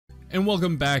And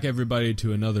welcome back, everybody,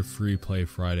 to another Free Play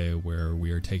Friday where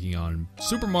we are taking on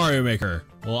Super Mario Maker.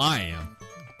 Well, I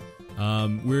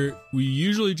am. We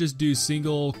usually just do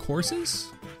single courses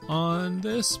on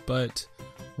this, but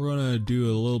we're gonna do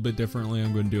it a little bit differently.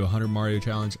 I'm gonna do a 100 Mario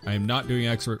challenge. I am not doing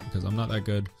expert because I'm not that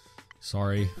good.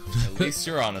 Sorry. At least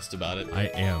you're honest about it. I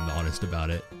am honest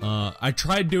about it. I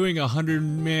tried doing a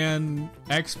 100-man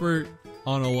expert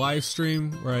on a live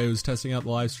stream where I was testing out the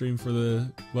live stream for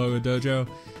the BOGO Dojo,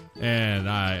 and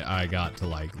I got to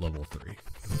like level 3.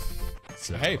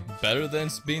 So, hey, better than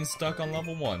being stuck on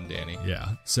level 1, Danny. Yeah.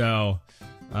 So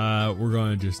we're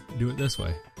going to just do it this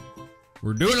way.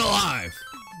 We're doing it live.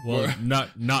 Well,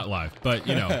 not live, but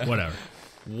you know, whatever.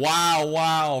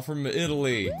 Wow, from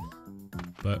Italy.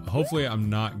 But hopefully I'm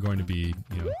not going to be,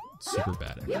 you know, super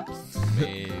bad at it. I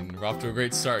mean, we're off to a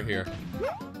great start here.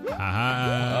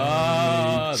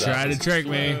 Haha. Try to trick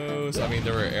me. I mean,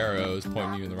 there were arrows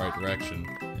pointing you in the right direction.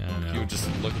 Yeah, I know. You would just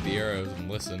look at the arrows and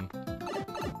listen.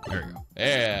 There we go.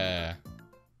 Yeah.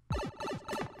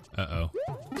 Uh-oh.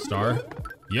 Star?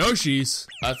 Yoshi's.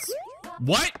 That's...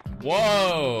 What?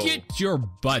 Whoa. Get your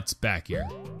butts back here.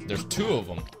 There's 2 of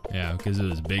them. Yeah, because it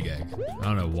was a big egg. I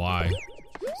don't know why.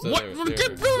 So What are you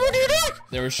doing?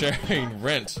 They were sharing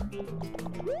rent.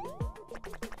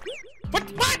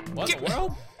 What What in the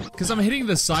world? Because I'm hitting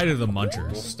the side of the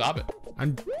munchers. Well, stop it.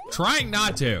 I'm trying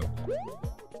not to.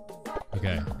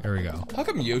 Okay, here we go. How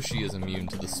come Yoshi is immune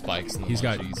to the spikes and the He's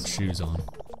got munchies? shoes on.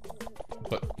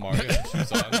 But Mario has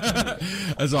shoes on.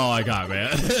 That's all I got,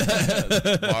 man.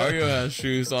 Mario has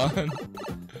shoes on.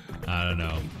 I don't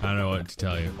know. I don't know what to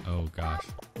tell you. Oh, gosh.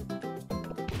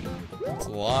 It's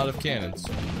a lot of cannons.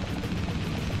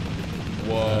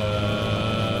 Whoa.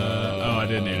 Oh, I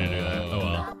didn't need to do that. Oh,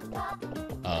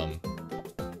 well.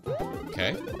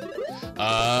 Okay.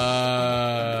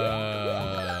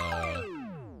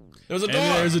 There's a door!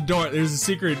 And there's a door. There's a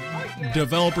secret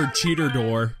developer cheater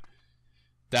door.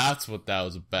 That's what that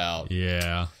was about.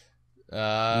 Yeah.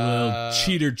 Little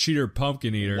cheater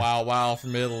pumpkin eater. Wow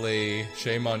from Italy.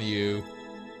 Shame on you.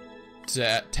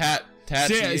 Tat.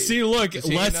 See, look,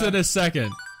 Katina. less than a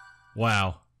second.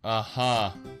 Wow.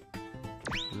 Uh-huh.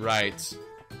 Right.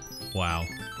 Wow.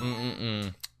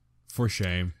 For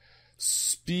shame.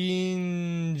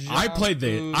 Spin jump. I played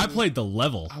the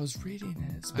level. I was reading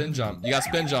it. Spin jump. You got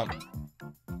spin jump.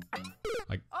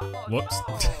 Like, whoops.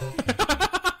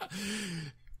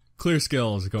 Clear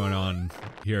skills going on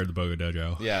here at the BOGO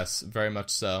Dojo. Yes, very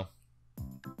much so.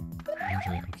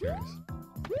 Actually, I'm curious.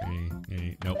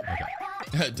 Nope.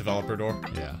 Okay. Developer door.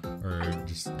 Yeah, or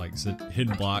just like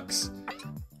hidden blocks.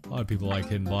 A lot of people like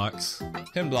hidden blocks.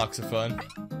 Hidden blocks are fun.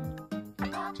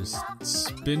 Just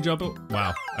spin jump it.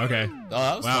 Wow. Okay. Oh,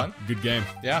 that was fun. Good game.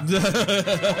 Yeah.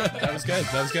 That was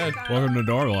good. Welcome to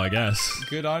normal, I guess.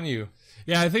 Good on you.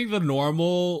 Yeah, I think the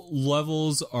normal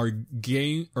levels are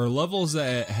levels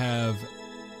that have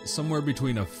somewhere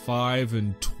between a 5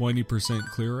 and 20%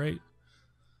 clear rate.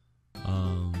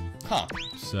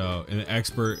 So an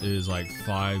expert is like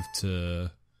 5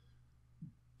 to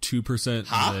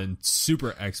 2%, and then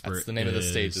super expert. That's the name of the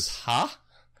stage. Is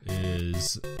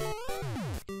is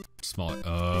small.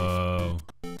 Oh,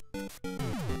 you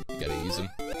gotta use them.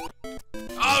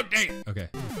 Oh, dang. Okay.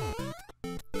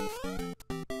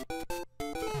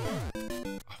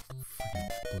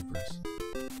 Bloopers.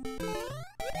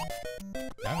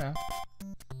 Yeah.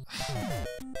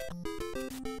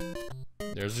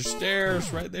 There's your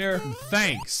stairs right there.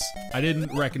 Thanks. I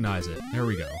didn't recognize it. There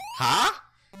we go. Huh?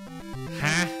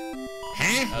 Huh?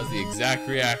 That was the exact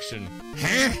reaction.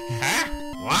 Huh?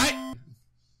 What?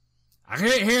 I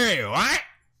can't hear you. What?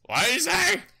 What did you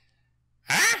say?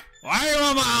 Huh? Why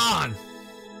am I on?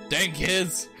 Dang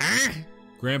kids. Huh?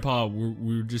 Grandpa,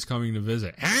 we were just coming to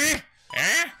visit. Huh?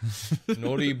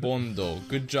 Noribondo.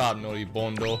 Good job,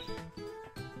 Noribondo.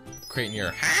 Creating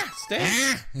your stay.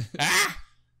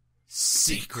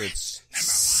 Secrets.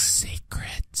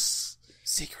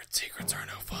 Secrets are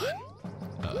no fun.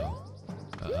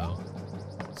 Uh-oh.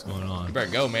 What's going on? You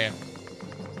better go, man.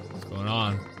 What's going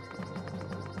on?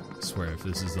 I swear, if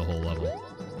this is the whole level.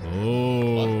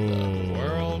 Oh. What the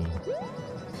world?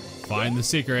 Find the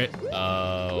secret.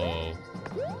 Oh.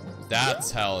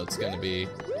 That's how it's gonna be.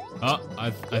 Oh,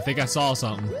 I think I saw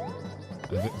something.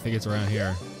 I think it's around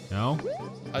here. No?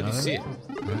 How'd you see it?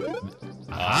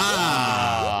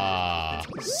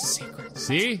 Secret.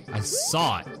 See? I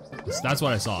saw it. That's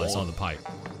what I saw. I saw the pipe.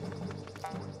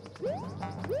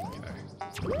 Okay.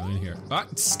 Go in here.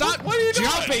 Stop! What are you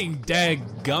jumping,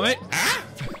 dadgummit?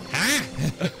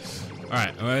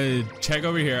 Alright, I'm gonna check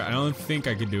over here. I don't think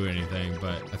I could do anything,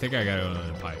 but I think I gotta go to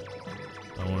the pipe.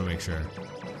 I wanna make sure.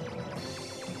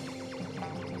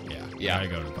 Yeah. Yeah. Gotta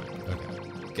go to the pipe.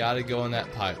 Okay. Gotta go in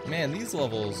that pipe. Man, these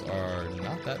levels are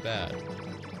not that bad.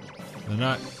 They're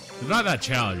not that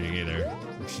challenging either,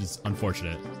 which is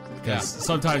unfortunate. Because Yeah.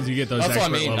 sometimes you get those That's what I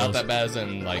expert mean. levels. Not that bad as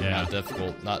in like Yeah. not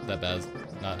difficult. Not that bad.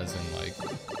 Not as in like.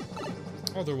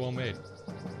 Oh, they're well made.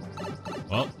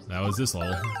 Well, that was this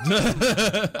level.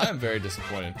 I'm very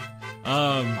disappointed.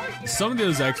 Some of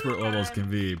those expert levels can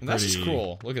be And that's just pretty,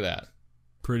 cruel. Look at that.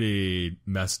 pretty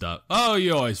messed up. Oh,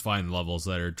 you always find levels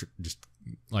that are just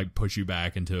like push you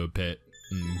back into a pit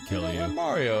and kill They don't let you.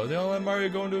 Mario. They don't let Mario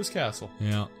go into his castle.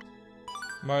 Yeah.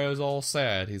 Mario's all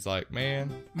sad. He's like,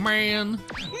 man, Man.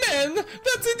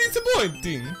 that's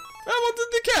disappointing. I wanted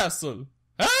the castle.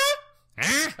 Huh?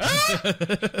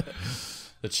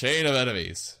 The chain of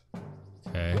enemies.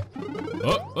 Okay.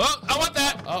 Oh, I want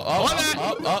that. I want that.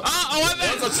 I want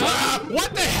that. It's a trap.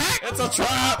 What the heck? It's a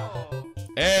trap.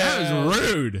 That And was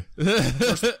rude.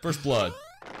 first blood.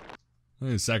 I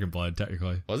think it's second blood,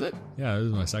 technically. Was it? Yeah, this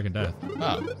is my second death. Oh,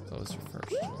 that was your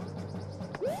first.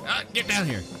 Get down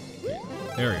here.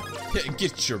 There we go.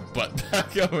 Get your butt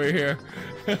back over here.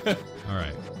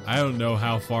 Alright. I don't know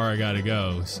how far I gotta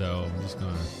go, so I'm just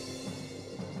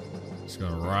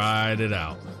gonna ride it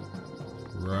out.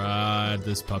 Ride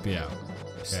this puppy out.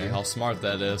 See how smart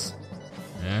that is.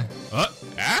 Yeah. Oh!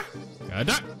 Ah? Gotta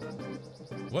duck!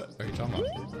 What are you talking about?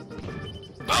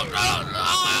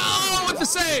 Oh, with the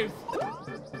save!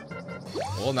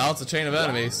 Well, now it's a chain of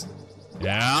enemies.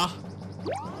 Yeah.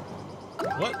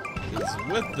 What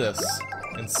is with this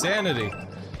insanity?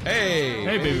 Hey,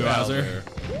 Hey, Baby Bowser.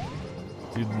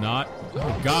 Do not.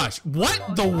 Oh gosh.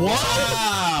 What the what?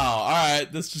 Wow. All right,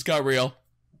 this just got real.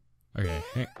 Okay,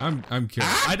 I'm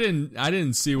curious. I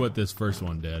didn't see what this first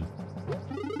one did.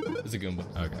 It's a Goomba.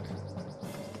 Okay.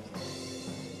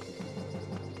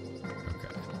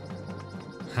 Okay.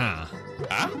 Huh.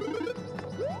 Ah?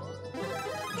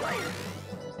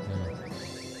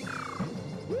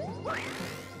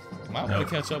 Might want Nope.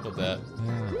 to catch up with that.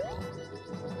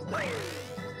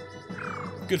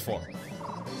 Good form.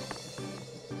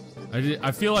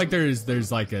 I feel like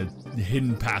there's like a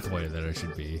hidden pathway that I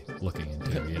should be looking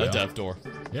into. You know? A death door.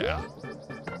 Yeah.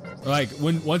 Like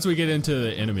once we get into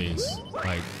the enemies,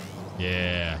 like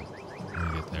yeah,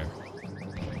 when we get there.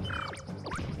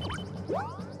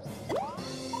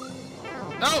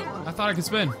 Oh, I thought I could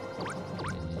spin.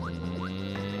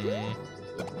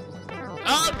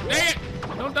 Oh, dang it!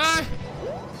 Don't die!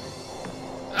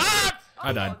 Ah!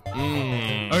 I died.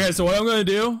 Okay, so what I'm gonna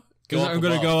do is I'm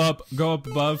gonna go up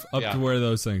above, Yeah. to where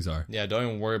those things are. Yeah, don't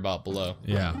even worry about below.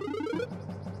 Yeah.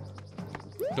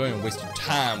 Don't even waste your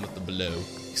time with the below.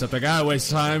 Except I gotta waste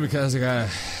time because I gotta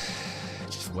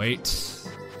just wait,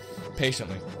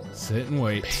 Patiently. sit and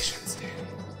wait. Patience, Danny.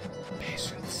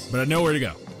 Patience. But I know where to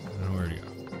go. I know where to go.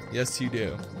 Yes, you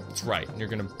do. That's right. You're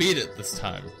gonna beat it this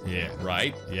time. Yeah.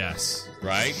 Right? Yes.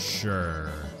 Right? Sure.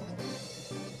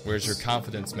 Where's your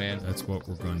confidence, man? That's what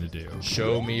we're going to do.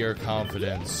 Show me your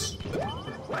confidence.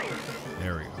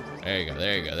 There we go. There you go,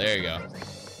 there you go, there you go.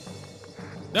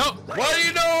 Nope. What are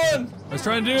you doing? I was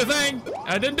trying to do a thing.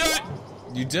 I didn't do it.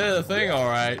 You did a thing,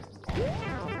 alright.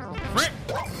 Frick.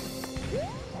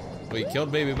 Well, you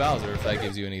killed Baby Bowser, if that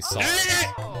gives you any Dang solace. it!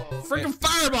 Freaking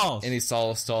fireballs. Any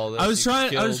solace to all this. I was you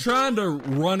trying to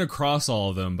run across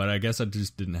all of them, but I guess I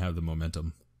just didn't have the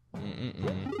momentum.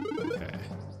 Okay.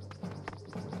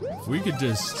 If we could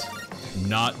just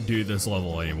not do this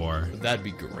level anymore. That'd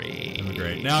be great. That'd be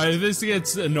great. Now, if this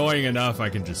gets annoying enough, I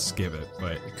can just skip it,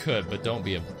 but... You could, but don't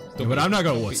be a... But I'm not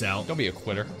gonna wuss out. Don't be a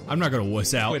quitter. I'm not gonna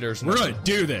wuss out. Quitters We're never- gonna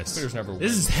do this. quitters never This win.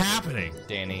 is happening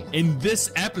Danny. in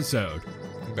this episode.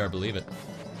 You better believe it.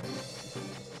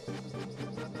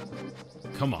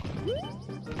 Come on.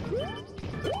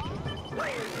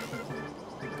 Okay.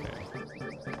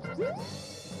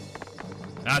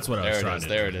 That's what I was There it trying is, to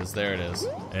there it is, there it is.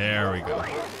 do. There we go.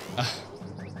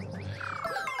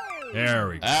 There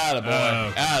we go.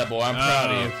 Attaboy. Attaboy, I'm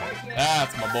proud of you. Okay.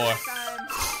 That's my boy.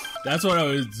 That's what I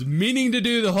was meaning to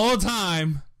do the whole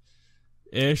time.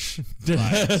 Ish.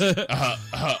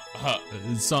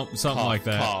 Something like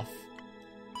that. Cough.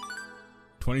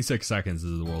 26 seconds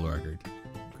is the world record.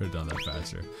 Could have done that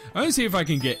faster. I'm gonna see if I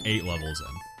can get 8 levels in.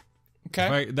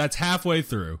 Okay. That's halfway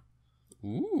through.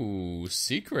 Ooh,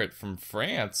 secret from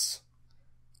France.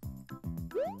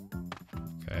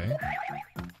 Okay.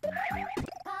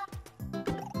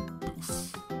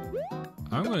 Boof.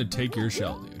 I'm gonna take your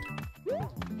shell, dude.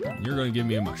 You're gonna give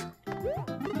me a mushroom.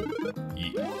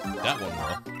 Yeah. That one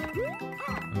will.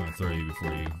 I'm gonna throw you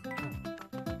before you.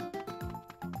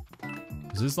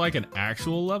 Is this like an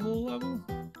actual level?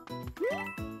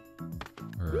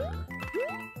 Or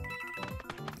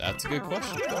That's a good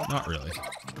question. not really?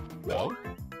 Oh?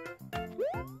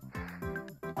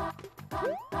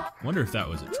 Wonder if that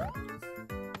was a trap.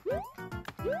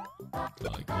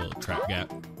 Like a little trap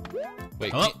gap.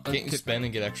 Wait, Hello? can't you spin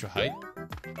and get extra height?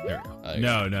 There we go. There you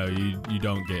No, you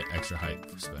don't get extra height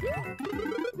for spinning.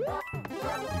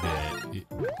 You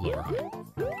get lower height.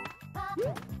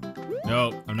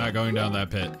 Nope, I'm not going down that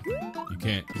pit. You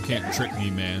can't trick me,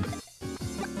 man.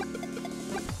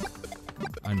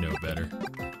 I know better.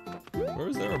 Or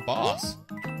is there a boss?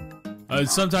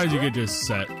 Sometimes you could just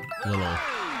set little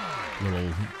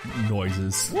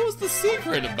noises. What was the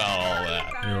secret about all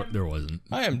that? There wasn't.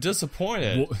 I am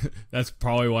disappointed. Well, that's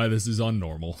probably why this is on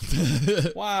normal.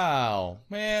 Wow,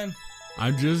 man.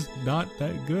 I'm just not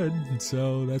that good,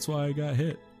 so that's why I got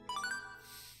hit.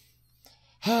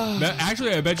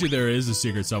 Actually, I bet you there is a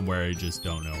secret somewhere. You just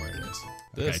don't know where it is.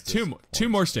 Okay, two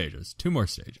more stages. Two more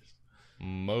stages.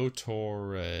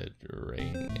 Motorrad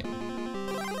raining.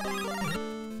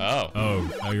 Oh,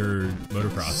 your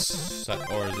motocross.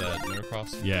 Or is that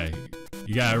motocross? Yeah,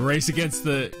 you gotta race against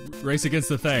the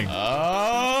thing.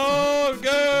 Oh,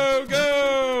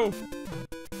 go!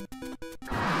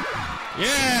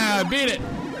 Yeah, beat it.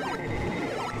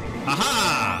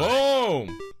 Aha!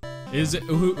 Boom! Is it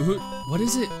who? What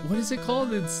is it? What is it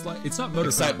called? It's not motocross.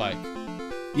 Excite bike.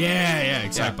 Yeah,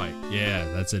 Excite bike. Yeah,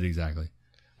 that's it exactly.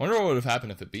 Wonder what would have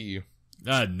happened if it beat you.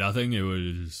 Nothing. It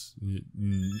was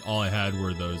all I had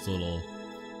were those little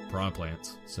piranha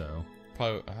plants. So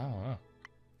Probably, I don't know.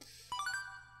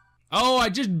 oh, I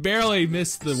just barely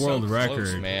missed the world So record.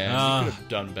 close, man. You could have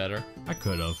done better. I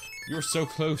could have. You were so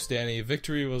close, Danny.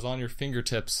 Victory was on your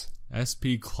fingertips.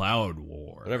 SP Cloud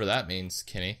War. Whatever that means,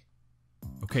 Kenny.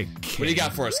 Okay, What do you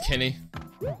got for us, Kenny?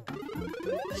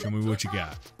 Show me what you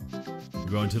got. We're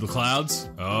going to the clouds.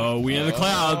 Oh, we in the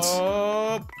clouds.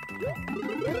 Oh,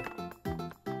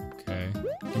 Okay,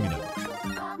 give me that.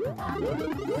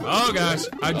 Oh gosh,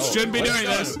 I shouldn't be why are doing you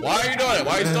this. Why are you doing it?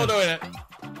 Why are you still doing it?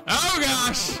 Oh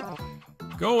gosh,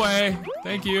 go away.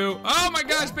 Thank you. Oh my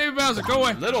gosh, Baby Bowser, go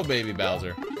away. Little baby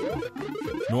Bowser.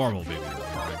 Normal Baby Bowser,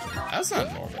 actually. That's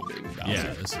not normal baby Bowser.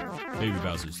 Yeah, it is. Baby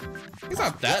Bowser's. He's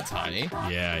not that tiny.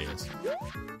 Yeah, he is.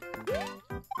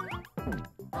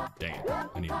 Dang it,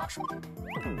 I need a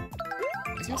mushroom.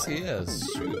 I guess he is.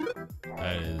 Shoot.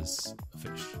 That is a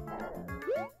fish.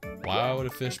 Why would a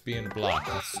fish be in a block?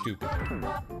 That's stupid.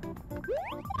 I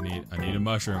need a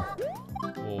mushroom.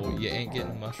 Well, you ain't getting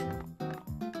a mushroom.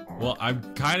 Well, I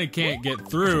kind of can't get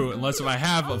through unless if I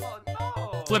have a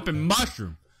flipping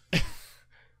mushroom.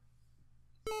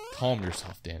 Calm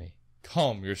yourself, Danny.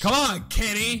 Calm yourself. Come on,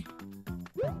 Kenny.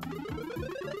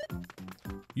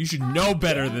 You should know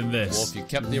better than this. Well, if you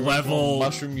kept the original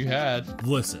mushroom you had.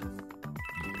 Listen.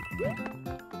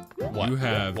 What? You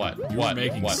have. What? You're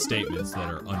making statements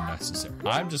that are unnecessary.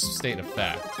 I'm just stating a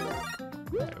fact.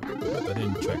 I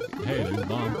didn't check. Hey, there's a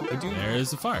bomb.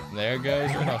 There's the fire. There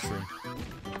goes your mushroom.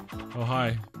 Oh,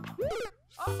 hi.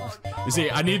 You see,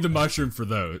 I need the mushroom for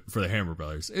the Hammer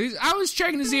Brothers. I was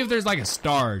checking to see if there's like a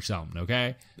star or something,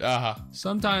 okay? Uh-huh.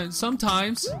 Sometimes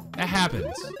it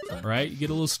happens, right? You get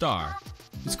a little star.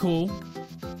 It's cool.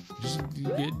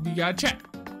 You gotta check,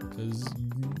 because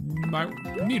you might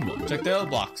need one. Check the other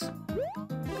blocks. Check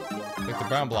the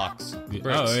brown blocks. The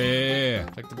bricks. Oh, yeah.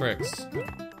 Check the bricks.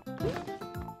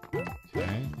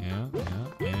 Okay, yeah,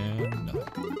 and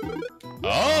nothing. Oh!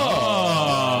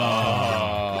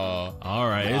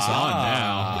 Alright, it's on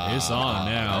now. It's on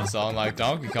now. It's on like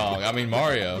Donkey Kong. I mean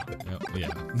Mario. Yeah.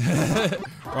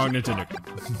 Wrong Nintendo game.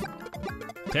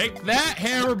 Take that,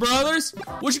 Hammer Brothers!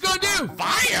 What you gonna do?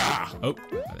 Fire! Oh,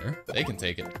 there. They can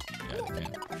take it. Yeah, they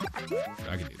can.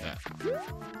 I can do that.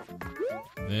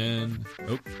 Then,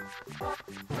 oh.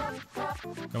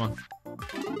 Come on.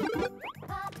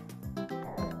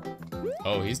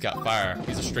 Oh, he's got fire.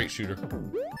 He's a straight shooter.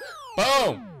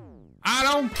 Boom! I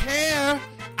don't care.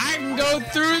 I can go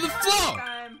through the floor.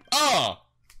 Oh!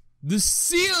 The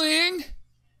ceiling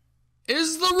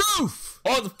is the roof.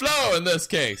 Or the floor in this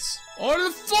case. Or the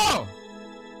floor.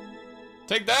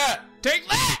 Take that! Take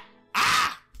that.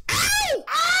 Ah! Ow!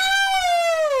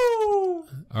 Ow!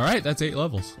 All right, that's 8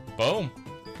 levels. Boom.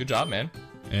 Good job, man.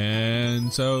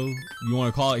 And so, you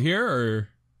want to call it here, or?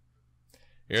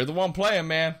 You're the one playing,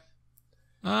 man.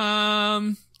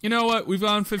 You know what? We've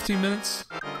gone 15 minutes.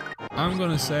 I'm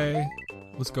gonna say,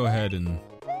 let's go ahead and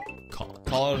call it.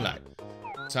 Call it a night.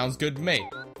 Sounds good to me.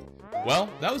 Well,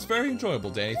 that was very enjoyable,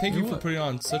 Danny. Thank you for putting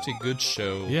on such a good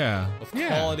show of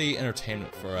quality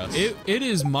entertainment for us. It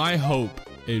is my hope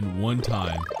in one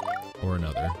time or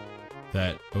another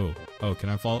that can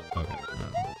I follow? Okay,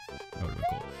 that would be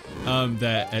cool.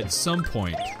 That at some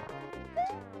point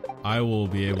I will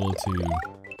be able to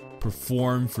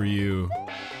perform for you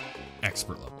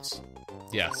expert levels.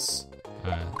 Yes.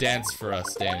 Dance for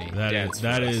us, Danny.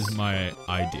 That is my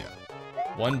idea.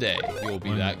 One day you will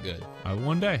be that good.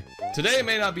 One day. Today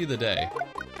may not be the day,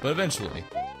 but eventually.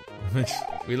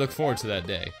 We look forward to that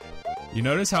day. You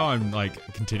notice how I'm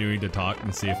like continuing to talk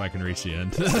and see if I can reach the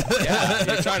end? Yeah,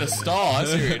 you're trying to stall. I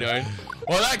see what you're doing.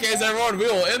 Well, in that case, everyone, we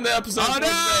will end the episode for today.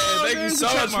 Thank you so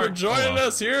much for joining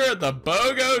us here at the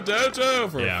BOGO Dojo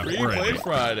for Free Play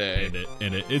Friday.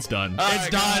 End it. It's done. It's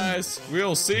done. Guys,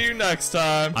 we'll see you next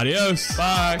time. Adios.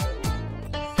 Bye.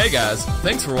 Hey guys,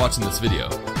 thanks for watching this video.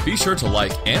 Be sure to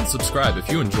like and subscribe if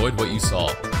you enjoyed what you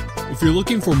saw. If you're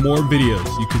looking for more videos,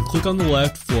 you can click on the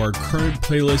left for our current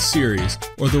playlist series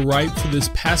or the right for this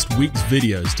past week's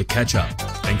videos to catch up.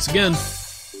 Thanks again.